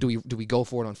 Do we go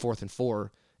for it on 4th and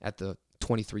 4 at the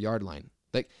 23-yard line?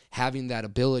 Like, having that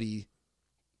ability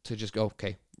to just go,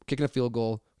 okay, kicking a field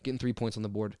goal, getting 3 points on the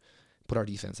board, put our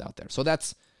defense out there. So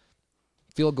that's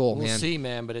field goal, We'll man. see,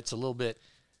 man, but it's a little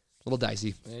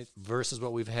dicey. versus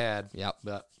what we've had. Yep.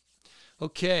 But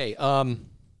okay,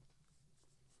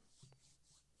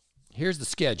 here's the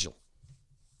schedule.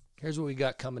 Here's what we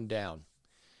got coming down.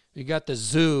 We got the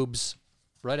Zoobs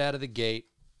right out of the gate.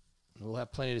 We'll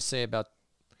have plenty to say about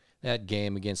that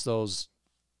game against those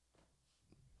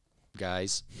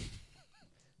guys.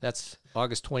 That's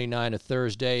August 29, a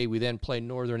Thursday. We then play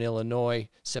Northern Illinois,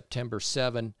 September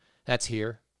 7. That's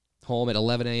here. Home at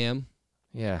 11 a.m.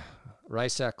 Yeah.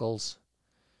 Rice Eccles,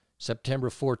 September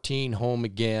 14, home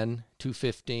again,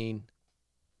 2:15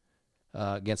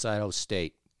 against Idaho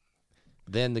State.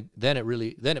 Then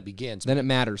it begins. Then it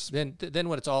matters. Then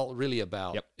what it's all really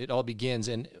about. Yep. It all begins,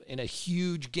 and in a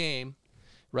huge game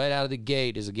right out of the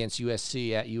gate is against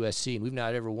USC at USC, and we've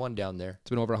not ever won down there. It's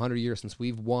been over 100 years since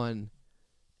we've won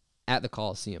at the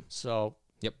Coliseum. So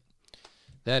Yep.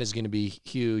 that is going to be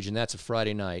huge, and that's a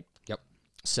Friday night. Yep.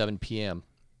 7 p.m.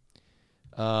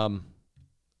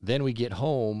 Then we get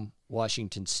home,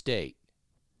 Washington State,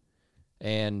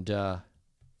 and I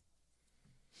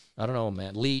don't know,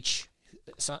 man. Leach.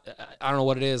 I don't know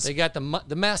what it is. They got the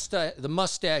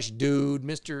mustache dude,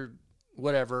 Mr.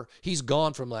 Whatever. He's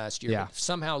gone from last year. Yeah. But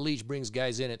somehow Leach brings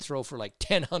guys in that throw for like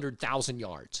 100,000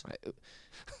 yards.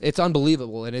 It's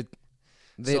unbelievable, and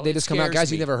they just come out, scares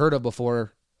guys me. you never heard of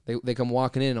before. They come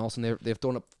walking in, and all of a sudden they've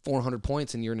thrown up 400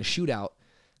 points, and you're in a shootout.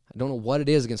 I don't know what it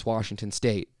is against Washington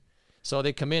State. So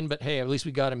they come in, but hey, at least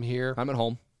we got him here. I'm at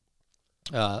home.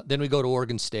 Then we go to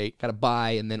Oregon State. Got a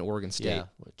bye, and then Oregon State. Yeah,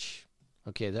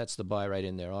 okay, that's the bye right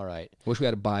in there. All right. Wish we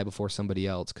had a bye before somebody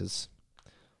else, because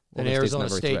Then Arizona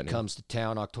State comes to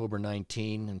town October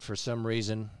 19, and for some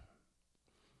reason,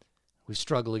 we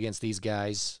struggle against these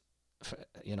guys,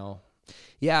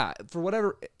 Yeah, for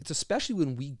whatever. It's especially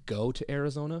when we go to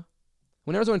Arizona.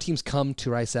 When Arizona teams come to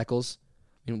Rice Eccles,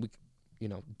 we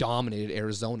dominated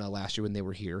Arizona last year when they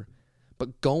were here.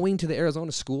 But going to the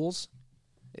Arizona schools,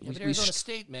 but Arizona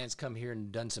State, man's come here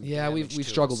and done some yeah, damage we've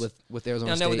to struggled us. with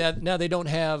Arizona State. Now they don't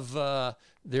have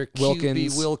their Wilkins.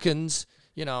 QB Wilkins,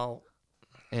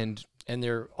 And and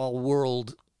their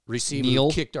all-world receiver Neal.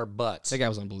 who kicked our butts. that guy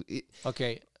was unbelievable.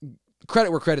 Okay,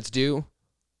 Credit where credit's due.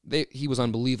 He was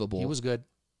unbelievable. he was good,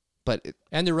 but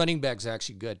and their running back's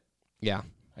actually good. yeah,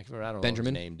 I don't know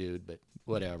Benjamin? his name, dude, but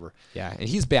whatever. yeah, and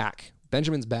he's back.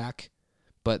 Benjamin's back,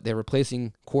 but they're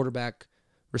replacing quarterback,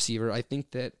 receiver. I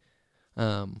think that,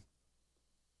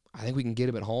 we can get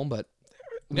him at home, but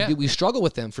Yeah. we struggle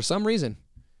with them for some reason.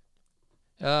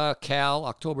 Cal,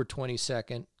 October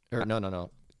 22nd, or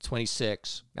no,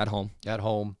 26 At home. at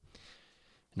home.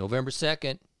 November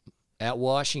 2nd at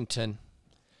Washington.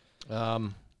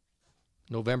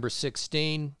 November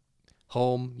 16,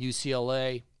 home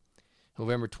UCLA.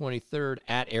 November 23rd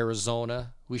at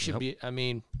Arizona. We should be,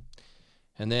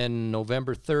 and then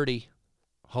November 30,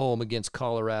 home against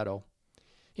Colorado.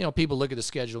 People look at the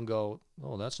schedule and go,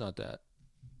 oh, that's not that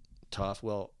tough.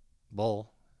 Well,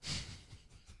 bull.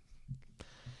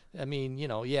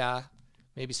 Yeah,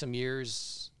 maybe some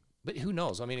years, but who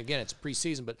knows? Again, it's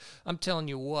preseason, but I'm telling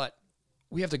you what,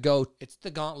 We have to go it's the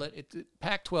gauntlet. It's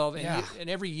Pac-12, and, Yeah. and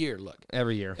every year, look,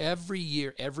 every year.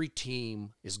 every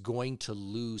team is going to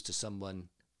lose to someone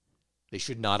they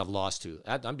should not have lost to.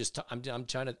 I'm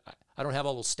trying to. I don't have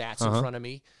all those stats in front of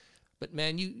me, but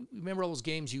man, you remember all those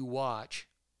games you watch?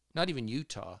 Not even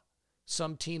Utah.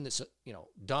 Some team that's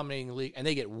dominating the league, and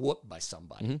they get whooped by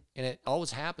somebody, and it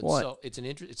always happens. What? So it's an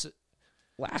interest.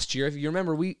 last year, if you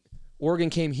remember, Oregon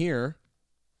came here,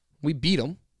 we beat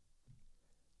them,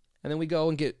 and then we go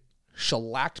and get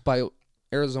shellacked by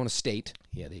Arizona State.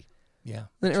 Yeah,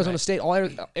 Then Arizona State,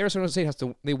 Arizona State has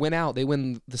to. They win out. They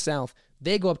win the South.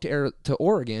 They go up to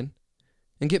Oregon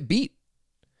and get beat.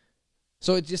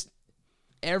 So it just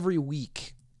every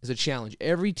week is a challenge.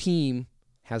 Every team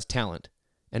has talent,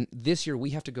 and this year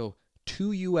we have to go to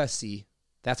USC.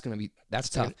 That's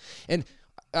tough. And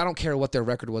I don't care what their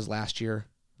record was last year.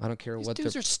 I don't care what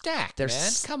dudes are stacked. They're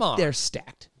man. Come on, they're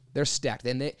stacked. They're stacked.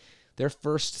 And their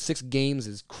first 6 games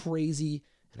is crazy,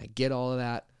 and I get all of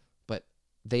that. But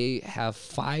they have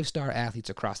 5-star athletes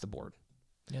across the board.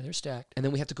 Yeah, they're stacked. And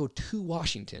then we have to go to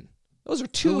Washington. Those are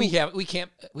 2. We haven't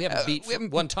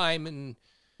beat one time in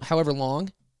however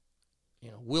long.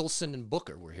 Wilson and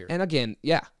Booker were here. And again,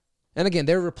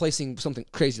 they're replacing something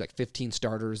crazy like 15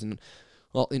 starters and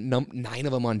 9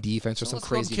 of them on defense or some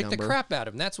crazy kick number. the crap out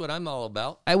of them. That's what I'm all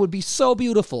about. It would be so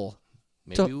beautiful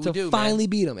to finally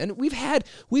beat them. And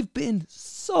we've been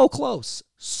so close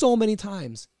so many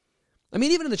times. I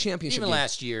mean, even in the championship Even game,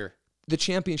 last year. the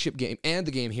championship game and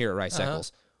the game here at Rice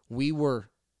Eccles, we were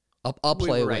a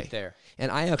play away. Right there.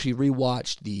 And I actually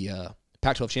rewatched the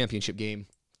Pac-12 championship game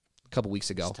a couple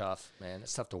weeks ago. It's tough, man.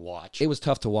 It's tough to watch. It was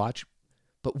tough to watch,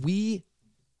 but we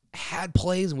had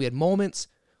plays and we had moments.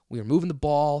 We were moving the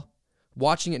ball.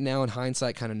 Watching it now in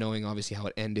hindsight, kind of knowing obviously how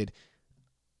it ended,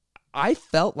 I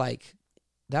felt like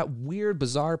that weird,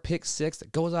 bizarre pick 6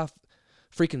 that goes off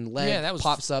freaking leg,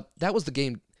 pops up. That was the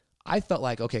game. I felt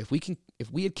like, okay, if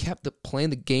we had kept playing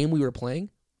the game we were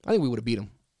playing, I think we would have beat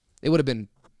them. It would have been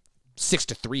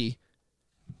 6-3.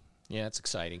 Yeah, it's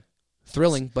exciting.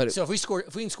 Thrilling, but so if we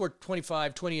can score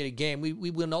 25, 28 a game, we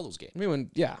win all those games.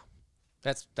 Yeah.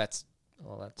 That's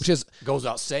which is goes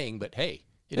out saying, but hey,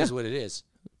 it is what it is.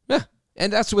 Yeah.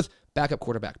 And that's with backup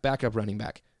quarterback, backup running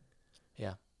back.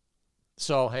 Yeah.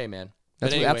 So, hey, man.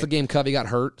 That's the game Covey got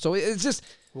hurt. So it's just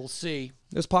we'll see.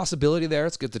 There's possibility there.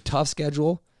 It's a tough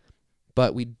schedule,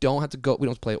 but we don't have to go. We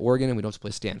don't have to play Oregon and we don't have to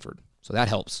play Stanford. So that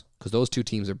helps because those 2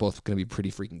 teams are both going to be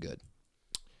pretty freaking good.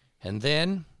 And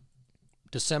then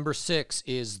December 6th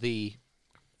is the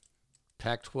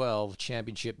Pac-12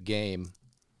 championship game.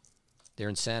 They're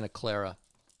in Santa Clara,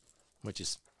 which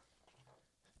is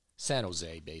San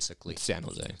Jose, basically. It's San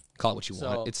Jose. Call it what you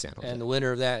want. It's San Jose. And the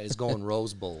winner of that is going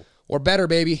Rose Bowl. Or better,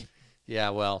 baby. Yeah,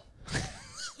 well,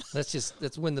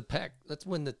 let's win the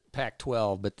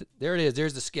Pac-12. But there it is.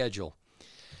 There's the schedule.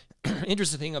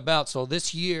 Interesting thing about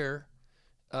this year,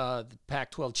 the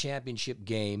Pac-12 championship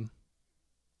game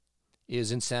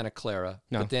is in Santa Clara.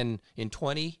 No. But then in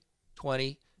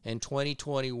 2020 and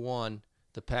 2021,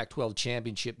 the Pac-12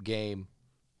 championship game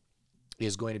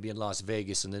is going to be in Las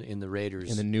Vegas in the Raiders.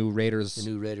 In the new Raiders. The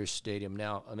new Raiders Stadium.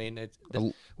 Now, I mean,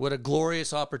 what a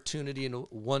glorious opportunity and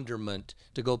wonderment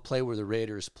to go play where the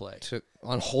Raiders play.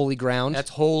 On holy ground.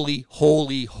 That's holy,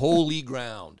 holy, holy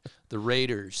ground. The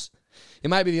Raiders. It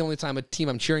might be the only time a team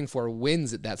I'm cheering for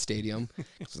wins at that stadium.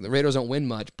 The Raiders don't win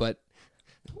much, but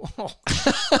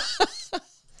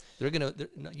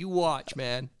you watch,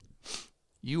 man.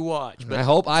 You watch. But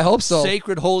I hope so.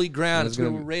 Sacred holy ground. It's where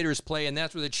the Raiders play, and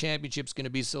that's where the championship's going to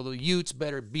be. So the Utes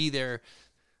better be there.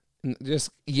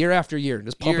 Just year after year.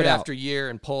 Just pump it out. Year after year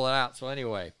and pull it out. So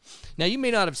anyway, now you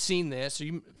may not have seen this, or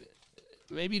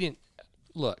maybe you didn't.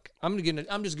 Look, I'm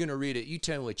just going to read it. You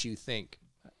tell me what you think,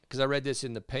 because I read this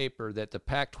in the paper that the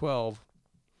Pac-12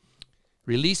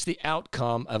 released the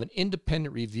outcome of an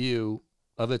independent review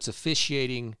of its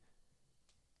officiating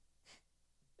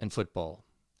in football.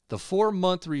 The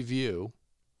 4-month review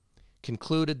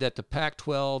concluded that the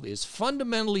Pac-12 is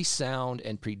fundamentally sound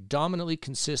and predominantly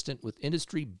consistent with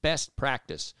industry best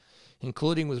practice,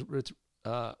 including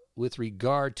with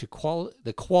regard to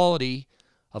the quality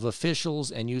of officials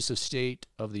and use of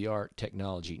state-of-the-art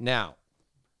technology. Now,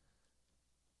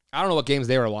 I don't know what games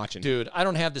they were watching. Dude, I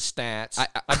don't have the stats.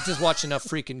 I've just watched enough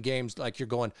freaking games like you're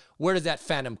going, where did that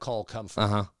phantom call come from?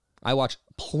 Uh-huh. I watch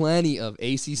plenty of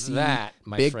ACC, that,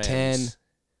 my Big friends, Ten,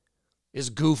 is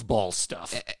goofball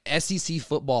stuff. SEC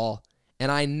football,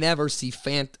 and I never see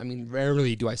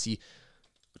rarely do I see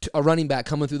a running back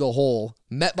coming through the hole,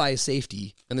 met by a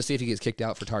safety, and the safety gets kicked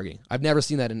out for targeting. I've never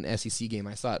seen that in an SEC game.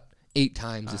 I saw it 8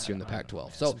 times this year in the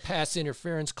Pac-12. So some pass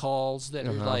interference calls that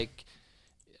are like,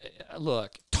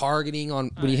 look, targeting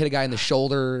on when you hit a guy in the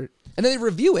shoulder, and then they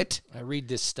review it. I read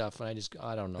this stuff and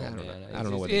I don't know, man. I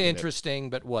don't know what it's interesting,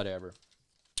 but whatever.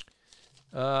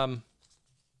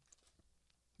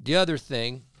 The other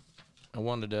thing I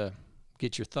wanted to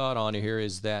get your thought on here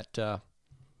is that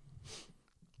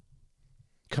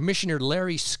Commissioner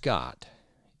Larry Scott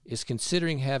is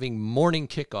considering having morning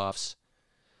kickoffs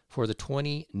for the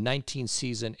 2019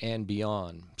 season and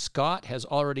beyond. Scott has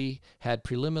already had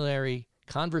preliminary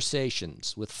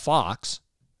conversations with Fox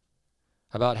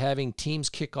about having teams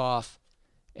kick off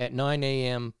at 9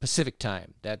 a.m. Pacific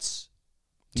time. That's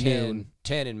 10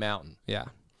 in Mountain. Yeah.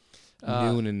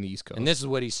 Noon in the East Coast. And this is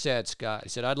what he said, Scott. He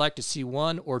said, I'd like to see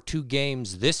 1 or 2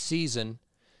 games this season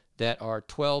that are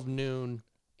 12 noon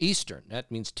Eastern. That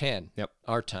means 10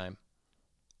 our time.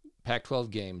 Pac-12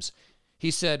 games. He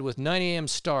said with 9 a.m.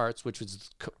 starts, which was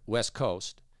West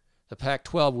Coast, the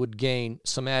Pac-12 would gain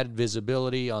some added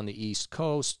visibility on the East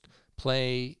Coast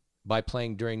by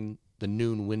playing during the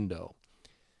noon window.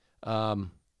 But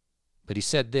he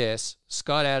said this.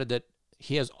 Scott added that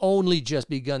he has only just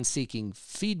begun seeking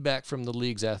feedback from the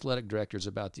league's athletic directors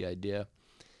about the idea.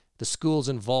 The school's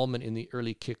involvement in the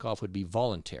early kickoff would be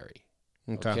voluntary.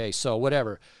 Okay, so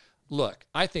whatever. Look,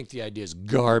 I think the idea is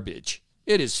garbage.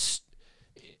 It is.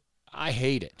 I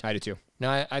hate it. I do too.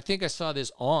 Now, I think I saw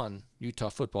this on Utah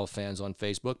football fans on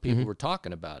Facebook. People were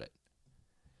talking about it.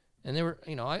 And they were,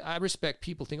 I respect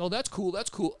people think, oh, that's cool, that's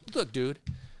cool. Look, dude,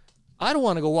 I don't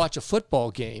want to go watch a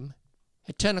football game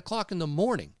at 10 o'clock in the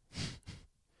morning.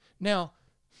 Now,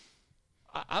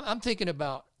 I'm thinking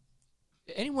about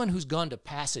anyone who's gone to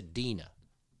Pasadena.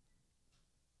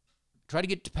 Try to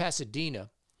get to Pasadena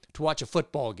to watch a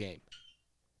football game.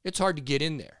 It's hard to get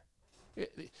in there.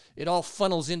 It all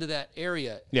funnels into that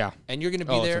area. Yeah. And you're going to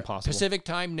be there Pacific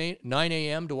time, 9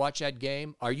 a.m. to watch that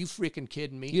game. Are you freaking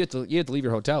kidding me? You have to leave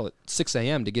your hotel at 6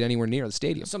 a.m. to get anywhere near the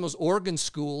stadium. Some of those Oregon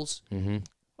schools. Mm-hmm.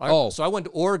 So I went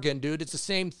to Oregon, dude. It's the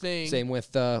same thing. Same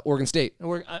with Oregon State.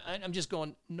 I'm just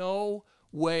going, no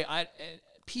way.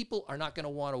 People are not going to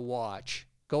want to watch.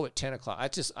 Go at 10 o'clock. I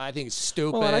think it's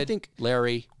stupid. Well, and I think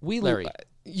Larry.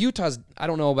 Utah's, I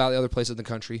don't know about the other places in the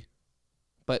country,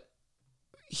 but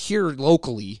here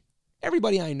locally,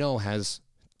 everybody I know has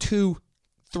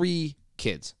 2-3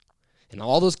 kids. And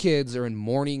all those kids are in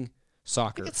morning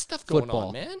soccer, got stuff going football,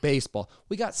 on, man. Baseball.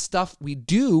 We got stuff we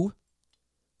do.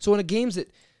 So when a game's at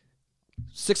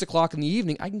 6 o'clock in the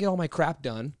evening, I can get all my crap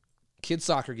done. Kids'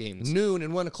 soccer games. Noon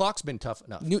and 1 o'clock's been tough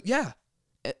enough. Yeah.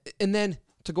 And then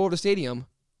to go to the stadium,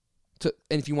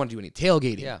 and if you want to do any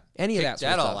tailgating, any of that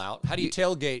sort of stuff. all out. How do you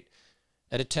tailgate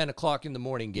at a 10 o'clock in the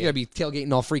morning game? You got to be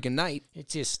tailgating all freaking night.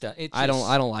 It's just I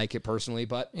don't like it personally,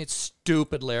 but it's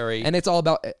stupid, Larry. And it's all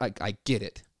about, I get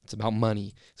it. It's about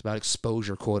money. It's about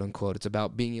exposure, quote unquote. It's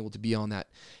about being able to be on that.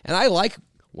 And I like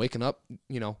waking up,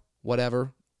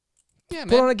 whatever. Yeah,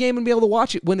 Put on a game and be able to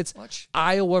watch it when it's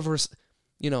Iowa versus,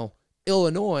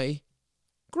 Illinois.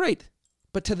 Great.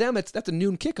 But to them, that's a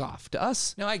noon kickoff. To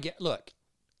us. No, look,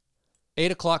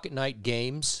 8 o'clock at night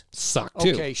games suck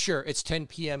too. Okay, sure. It's 10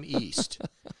 p.m. East.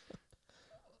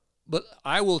 But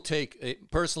I will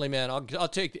take, personally, man, I'll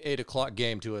take the 8 o'clock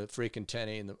game to a freaking 10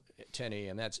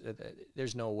 a.m.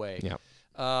 There's no way. Yeah.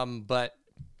 But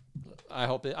I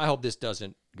hope this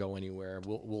doesn't go anywhere.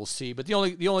 We'll see. But the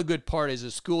only good part is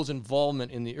the school's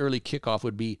involvement in the early kickoff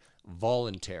would be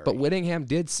voluntary. But Whittingham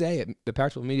did say at the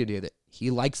Pac-12 Media Day that he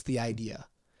likes the idea.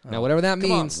 Now, whatever that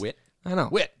means. Come on, Whit. I know.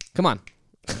 Whit. Come on.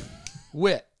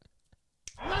 Whit.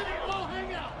 Let it all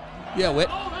hang out. Yeah, Whit.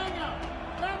 All hang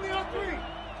out. Family on three.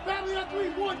 Family on three.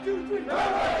 1, 2, 3.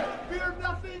 Fear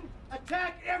nothing.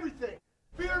 Attack everything.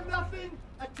 Fear nothing.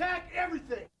 Attack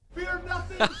everything. Fear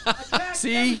nothing. Attack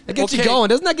See? everything. That gets you going.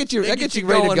 Doesn't that get you? That gets you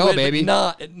ready to go, baby.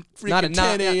 Not at freaking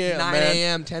 10 a.m. 9 man.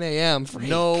 a.m., 10 a.m.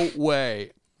 No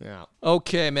way. Yeah.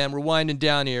 Okay, man. We're winding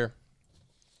down here.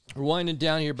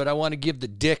 But I want to give the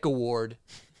Dick Award.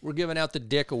 We're giving out the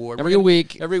Dick Award Every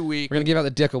week. Every week. We're going to give out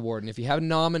the Dick Award. And if you have a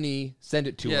nominee, send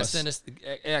it to us. Yeah, send us.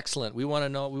 Excellent. We want to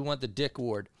know. We want the Dick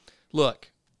Award.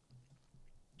 Look,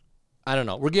 I don't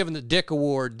know. We're giving the Dick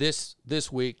Award this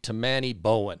week to Manny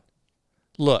Bowen.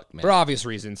 Look, man. For obvious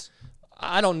reasons.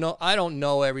 I don't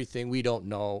know everything. We don't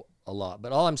know a lot.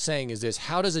 But all I'm saying is this.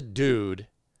 How does a dude,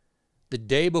 the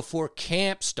day before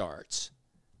camp starts,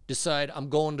 decide I'm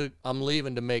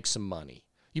leaving to make some money?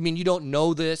 You mean you don't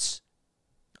know this?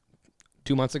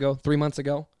 2 months ago? 3 months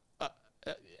ago?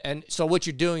 And so what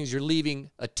you're doing is you're leaving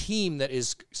a team that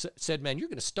is said, man, you're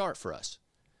going to start for us.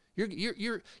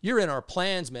 You're in our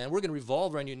plans, man. We're going to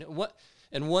revolve around you. What?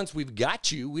 And once we've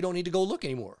got you, we don't need to go look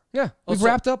anymore. Yeah, we've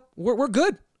wrapped up. We're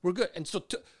good. We're good. And so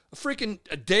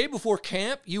a day before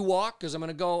camp, you walk because I'm going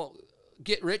to go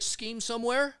get rich scheme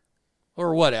somewhere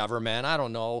or whatever, man. I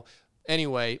don't know.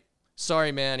 Anyway,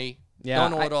 sorry, Manny. Yeah,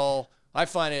 don't know it all. I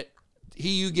find it.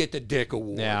 You get the Dick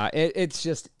Award. Yeah,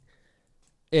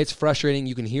 it's frustrating.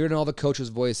 You can hear it in all the coaches'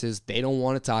 voices. They don't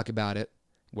want to talk about it.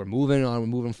 We're moving on. We're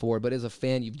moving forward. But as a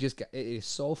fan, it is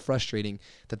so frustrating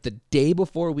that the day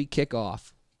before we kick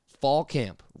off, fall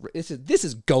camp. This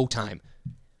is go time.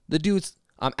 The dude's,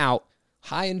 I'm out,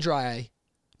 high and dry,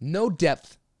 no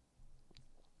depth.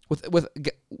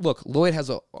 Look, Lloyd has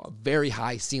a very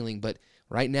high ceiling, but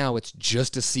right now it's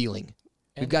just a ceiling.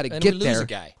 We've got to get there. And we lose a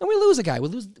guy. And we lose a guy.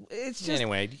 It's just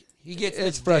Anyway, he gets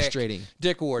it's the frustrating.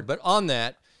 Dick Ward. But on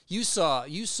that, you saw,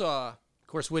 of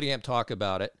course, Whittingham talk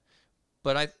about it,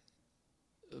 but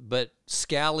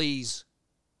Scally's,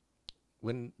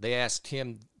 when they asked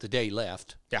him the day he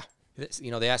left,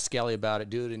 they asked Scally about it,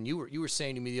 dude, and you were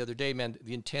saying to me the other day, man,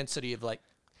 the intensity of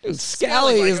Dude,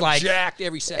 Scally is like jacked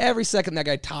every second. Every second that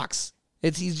guy talks,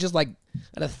 he's just like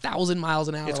at 1,000 miles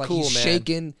an hour. It's like cool, he's man.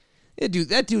 shaking. Yeah, dude,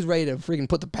 that dude's ready to freaking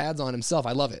put the pads on himself.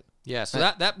 I love it. Yeah, so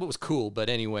that was cool. But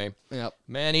anyway, Yep.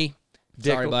 Manny,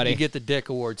 Dick, Sorry, buddy. You get the Dick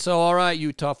Award. So, all right,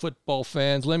 Utah football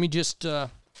fans, let me just let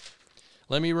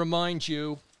me remind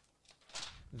you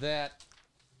that.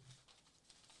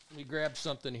 Let me grab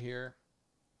something here.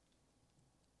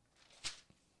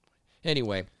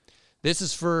 Anyway, this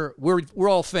is for we're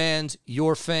all fans.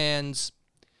 You're fans,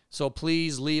 so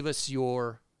please leave us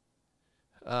your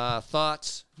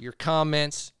thoughts, your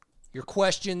comments, your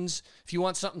questions. If you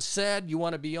want something said, you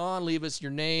want to be on, leave us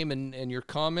your name and your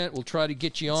comment. We'll try to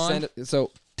get you on.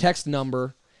 So text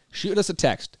number, shoot us a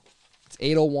text. It's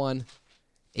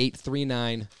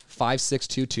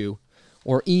 801-839-5622.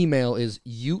 Or email is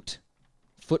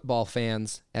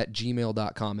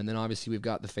utefootballfans@gmail.com. And then obviously we've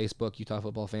got the Facebook, Utah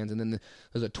Football Fans. And then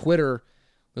there's a Twitter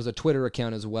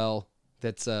account as well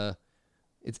that's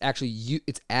it's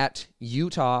at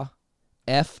Utah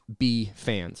FB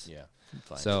Fans. Yeah.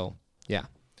 So yeah.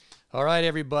 All right,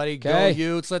 everybody, go Okay.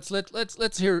 Utes.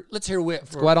 Let's hear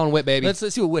Whit. Go out on Whit, baby. Let's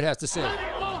see what Whit has to say. Let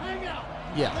it all hang out.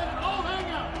 Yeah. Let it all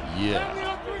hang out. Yeah. Family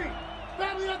on three.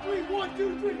 Family on three. 1,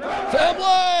 2, 3.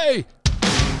 Family.